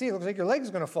 I can see it looks like your leg's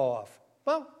going to fall off.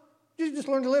 Well, you just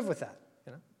learn to live with that,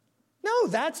 No,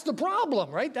 that's the problem,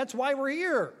 right? That's why we're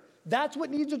here. That's what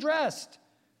needs addressed.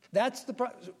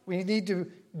 We need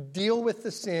to deal with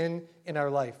the sin in our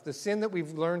life, the sin that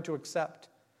we've learned to accept,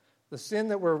 the sin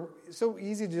that we're so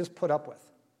easy to just put up with,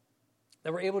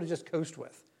 that we're able to just coast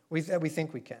with, that we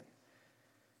think we can.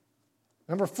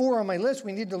 Number 4 on my list,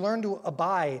 we need to learn to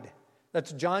abide.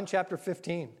 That's John chapter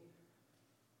 15.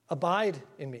 Abide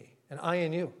in me, and I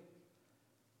in you.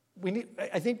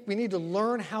 I think we need to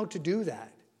learn how to do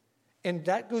that. And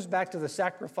that goes back to the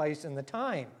sacrifice and the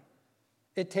time.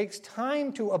 It takes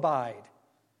time to abide.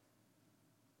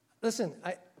 Listen,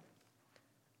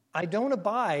 I don't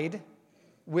abide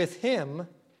with him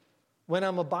when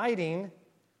I'm abiding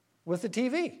with the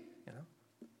TV.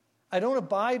 I don't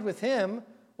abide with him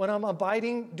when I'm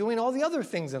abiding doing all the other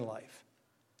things in life.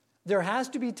 There has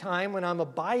to be time when I'm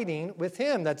abiding with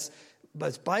him. That's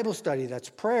Bible study, that's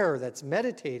prayer, that's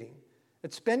meditating,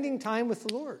 that's spending time with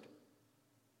the Lord.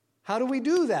 How do we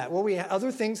do that? Well,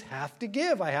 other things have to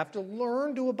give. I have to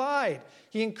learn to abide.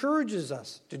 He encourages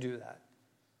us to do that.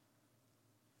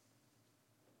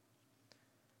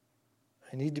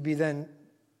 I need to be then,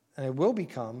 and I will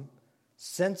become,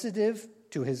 sensitive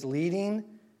to his leading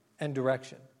and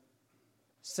direction.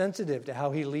 Sensitive to how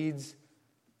he leads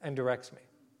and directs me.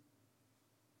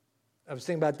 I was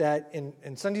thinking about that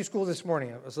in Sunday school this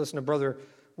morning. I was listening to Brother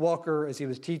Walker as he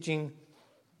was teaching,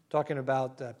 talking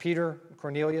about Peter and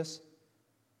Cornelius.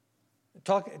 It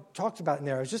talks about in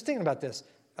there. I was just thinking about this.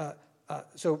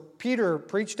 So Peter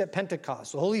preached at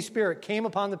Pentecost. The Holy Spirit came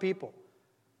upon the people.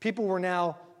 People were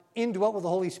now indwelt with the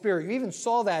Holy Spirit. You even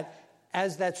saw that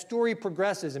as that story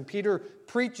progresses, and Peter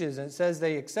preaches, and it says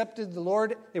they accepted the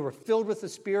Lord, they were filled with the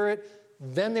Spirit,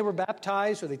 then they were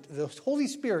baptized, so the Holy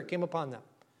Spirit came upon them.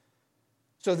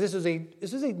 So this is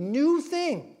a new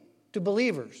thing to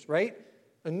believers, right?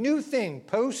 A new thing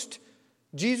post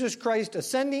Jesus Christ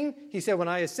ascending. He said, when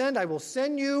I ascend, I will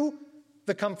send you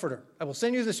the Comforter. I will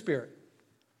send you the Spirit.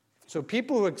 So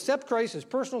people who accept Christ as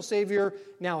personal Savior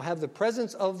now have the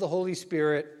presence of the Holy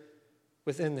Spirit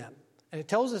within them. And it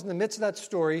tells us in the midst of that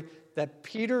story that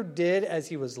Peter did as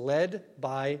he was led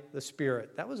by the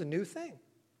Spirit. That was a new thing.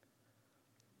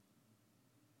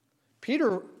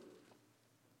 Peter,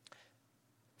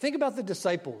 think about the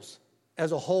disciples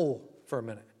as a whole for a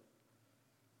minute.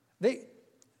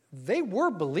 They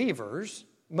were believers.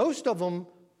 Most of them,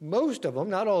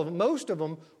 not all of them, most of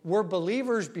them were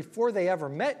believers before they ever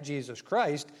met Jesus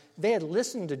Christ. They had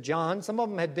listened to John. Some of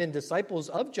them had been disciples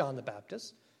of John the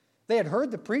Baptist. They had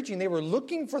heard the preaching. They were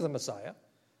looking for the Messiah.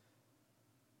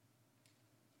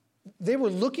 They were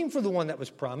looking for the one that was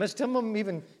promised. Some of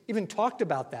them even talked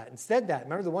about that and said that.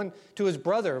 Remember the one to his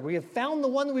brother, we have found the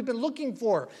one that we've been looking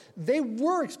for. They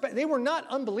were not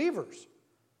unbelievers.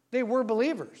 They were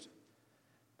believers.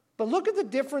 But look at the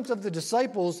difference of the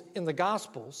disciples in the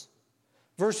Gospels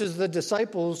versus the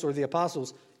disciples or the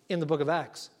apostles in the book of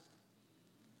Acts.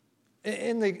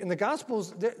 In the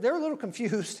Gospels, they're a little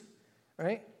confused,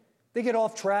 right? They get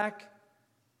off track.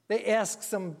 They ask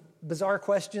some bizarre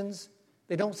questions.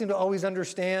 They don't seem to always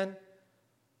understand.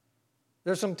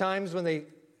 There's some times when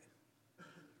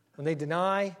they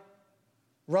deny,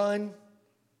 run,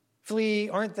 flee,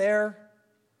 aren't there,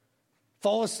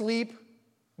 fall asleep.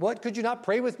 What, could you not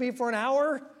pray with me for an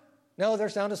hour? No, they're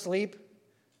sound asleep.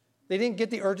 They didn't get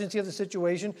the urgency of the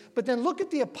situation. But then look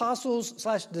at the apostles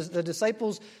 / the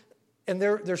disciples and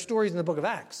their stories in the book of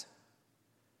Acts.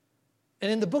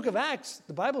 And in the book of Acts,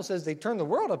 the Bible says they turned the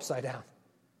world upside down.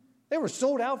 They were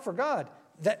sold out for God.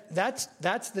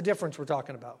 That's the difference we're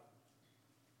talking about.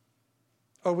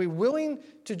 Are we willing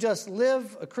to just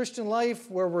live a Christian life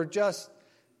where we're just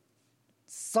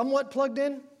somewhat plugged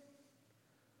in?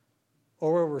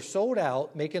 Or where we're sold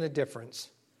out, making a difference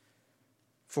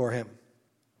for him?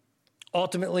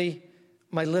 Ultimately,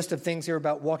 my list of things here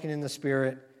about walking in the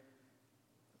Spirit,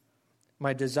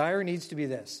 my desire needs to be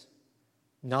this: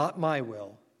 not my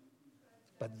will,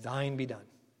 but thine be done.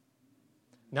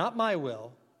 Not my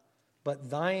will, but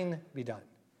thine be done.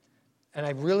 And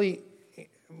I really,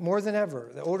 more than ever,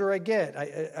 the older I get,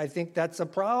 I think that's a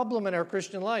problem in our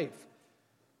Christian life.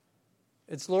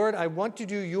 It's, Lord, I want to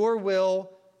do your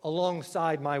will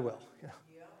alongside my will.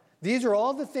 These are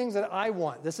all the things that I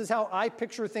want. This is how I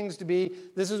picture things to be.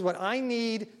 This is what I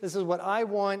need. This is what I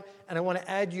want. And I want to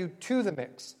add you to the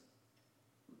mix.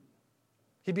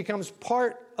 He becomes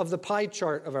part of the pie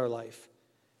chart of our life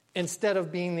instead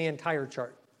of being the entire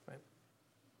chart. Right?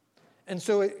 And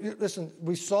so, listen,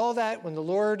 we saw that when the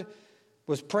Lord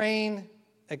was praying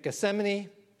at Gethsemane,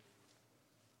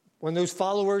 when those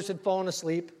followers had fallen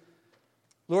asleep.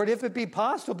 Lord, if it be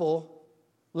possible,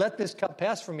 let this cup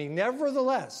pass from me.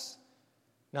 Nevertheless,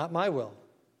 not my will,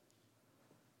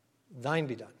 thine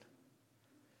be done.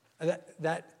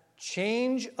 That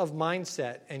change of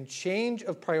mindset and change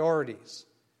of priorities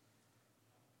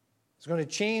is going to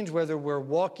change whether we're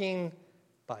walking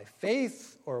by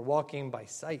faith or walking by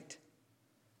sight.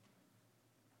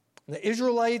 And the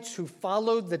Israelites who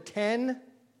followed the 10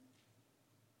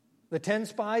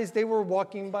 spies, they were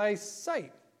walking by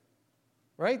sight.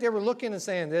 Right? They were looking and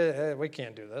saying, we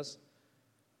can't do this.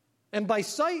 And by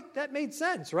sight, that made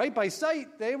sense, right? By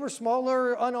sight, they were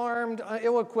smaller, unarmed,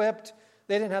 ill-equipped.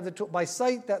 They didn't have the tool. By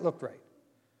sight, that looked right.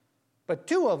 But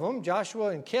two of them, Joshua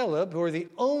and Caleb, who are the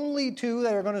only two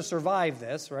that are going to survive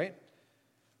this, right?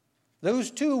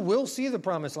 Those two will see the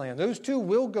promised land. Those two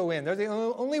will go in. They're the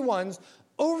only ones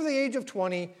over the age of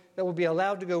 20 that will be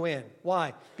allowed to go in.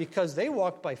 Why? Because they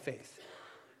walked by faith.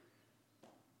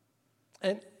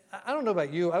 And I don't know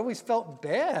about you, I always felt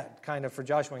bad kind of for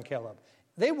Joshua and Caleb.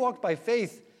 They walked by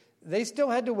faith. They still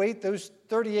had to wait those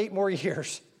 38 more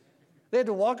years. They had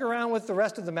to walk around with the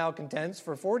rest of the malcontents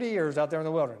for 40 years out there in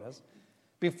the wilderness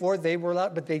before they were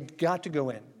allowed, but they got to go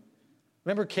in.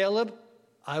 Remember Caleb?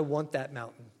 I want that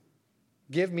mountain.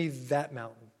 Give me that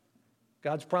mountain.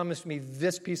 God's promised me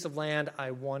this piece of land.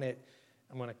 I want it.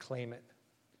 I'm going to claim it.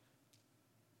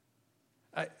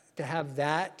 To have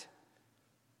that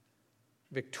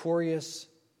victorious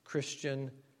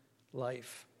Christian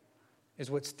life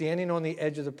is what standing on the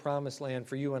edge of the promised land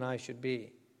for you and I should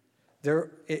be.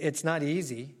 It's not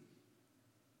easy.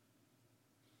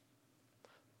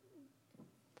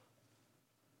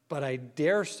 But I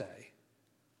dare say,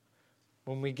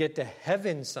 when we get to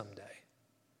heaven someday,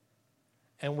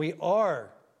 and we are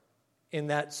in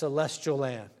that celestial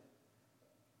land,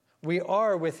 we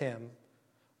are with him,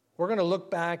 we're going to look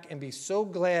back and be so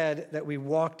glad that we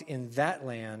walked in that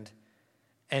land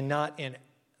and not in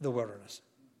the wilderness.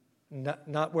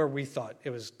 Not where we thought it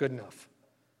was good enough.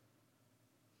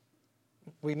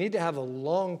 We need to have a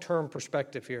long-term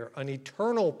perspective here, an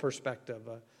eternal perspective,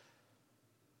 an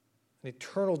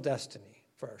eternal destiny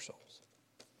for our souls.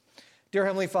 Dear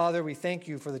Heavenly Father, we thank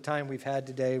you for the time we've had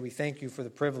today. We thank you for the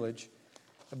privilege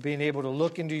of being able to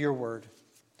look into your word.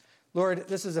 Lord,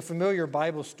 this is a familiar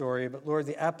Bible story, but Lord,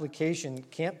 the application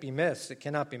can't be missed. It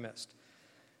cannot be missed.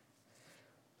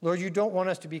 Lord, you don't want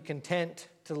us to be content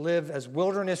to live as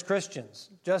wilderness Christians,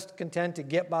 just content to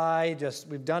get by,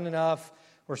 we've done enough,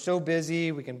 we're so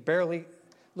busy, we can barely.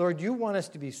 Lord, you want us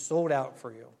to be sold out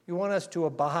for you. You want us to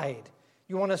abide.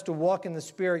 You want us to walk in the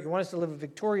Spirit. You want us to live a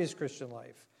victorious Christian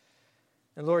life.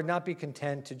 And Lord, not be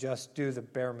content to just do the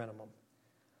bare minimum.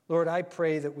 Lord, I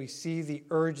pray that we see the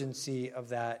urgency of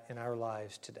that in our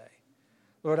lives today.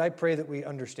 Lord, I pray that we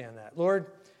understand that.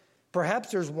 Lord,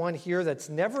 perhaps there's one here that's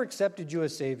never accepted you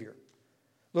as Savior.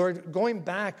 Lord, going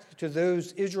back to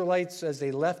those Israelites as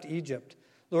they left Egypt,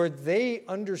 Lord, they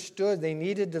understood they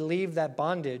needed to leave that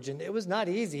bondage, and it was not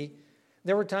easy.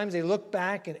 There were times they looked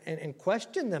back and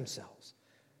questioned themselves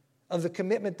of the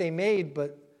commitment they made,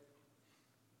 but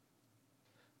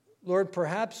Lord,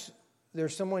 perhaps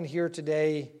there's someone here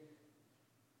today,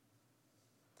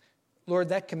 Lord,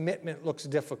 that commitment looks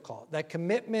difficult. That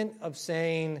commitment of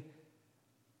saying,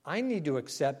 I need to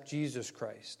accept Jesus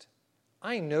Christ.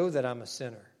 I know that I'm a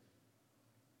sinner.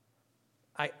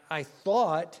 I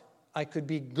thought I could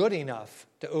be good enough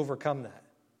to overcome that.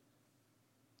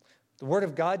 The Word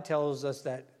of God tells us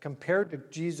that compared to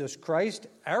Jesus Christ,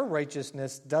 our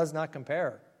righteousness does not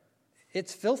compare.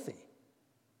 It's filthy.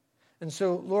 And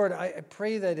so, Lord, I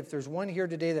pray that if there's one here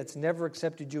today that's never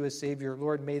accepted you as Savior,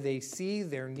 Lord, may they see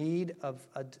their need of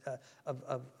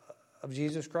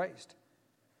Jesus Christ.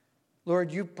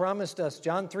 Lord, you promised us,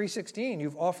 John 3:16,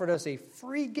 you've offered us a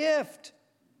free gift.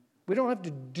 We don't have to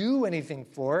do anything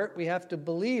for it. We have to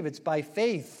believe. It's by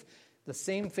faith, the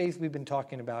same faith we've been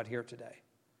talking about here today.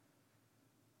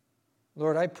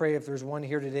 Lord, I pray if there's one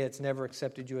here today that's never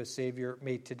accepted you as Savior,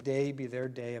 may today be their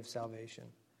day of salvation.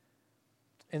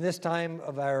 In this time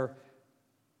of our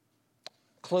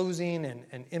closing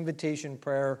and invitation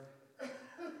prayer, I'm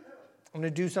going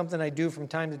to do something I do from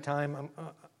time to time.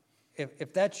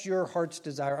 If that's your heart's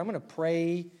desire, I'm going to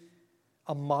pray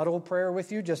a model prayer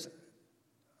with you, just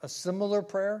a similar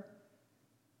prayer.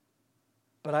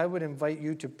 But I would invite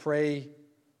you to pray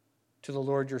to the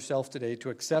Lord yourself today to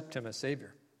accept Him as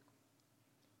Savior.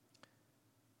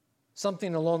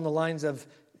 Something along the lines of,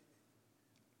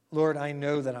 Lord, I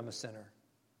know that I'm a sinner.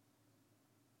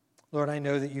 Lord, I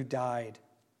know that you died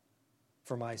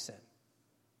for my sin.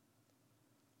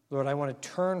 Lord, I want to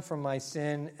turn from my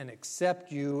sin and accept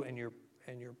you and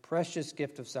your precious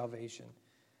gift of salvation.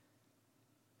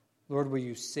 Lord, will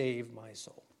you save my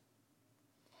soul?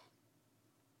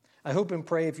 I hope and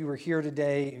pray if you were here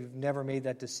today, you've never made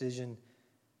that decision,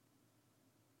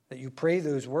 that you pray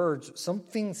those words,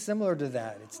 something similar to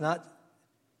that. It's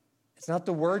not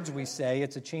the words we say,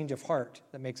 it's a change of heart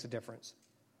that makes a difference.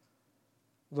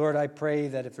 Lord, I pray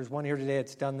that if there's one here today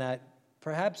that's done that,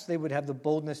 perhaps they would have the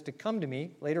boldness to come to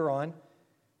me later on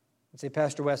and say,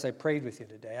 Pastor Wes, I prayed with you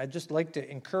today. I'd just like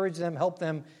to encourage them, help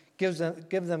them, give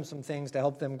them some things to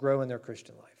help them grow in their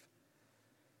Christian life.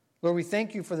 Lord, we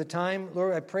thank you for the time.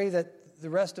 Lord, I pray that the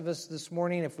rest of us this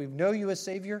morning, if we know you as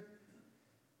Savior,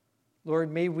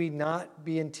 Lord, may we not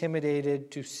be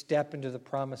intimidated to step into the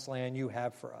promised land you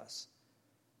have for us.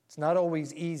 It's not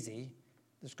always easy.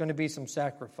 There's going to be some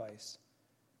sacrifice.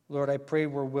 Lord, I pray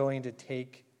we're willing to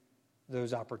take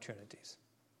those opportunities.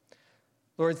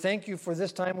 Lord, thank you for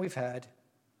this time we've had.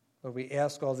 Lord, we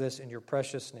ask all this in your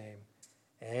precious name.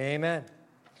 Amen.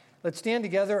 Let's stand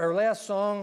together. Our last song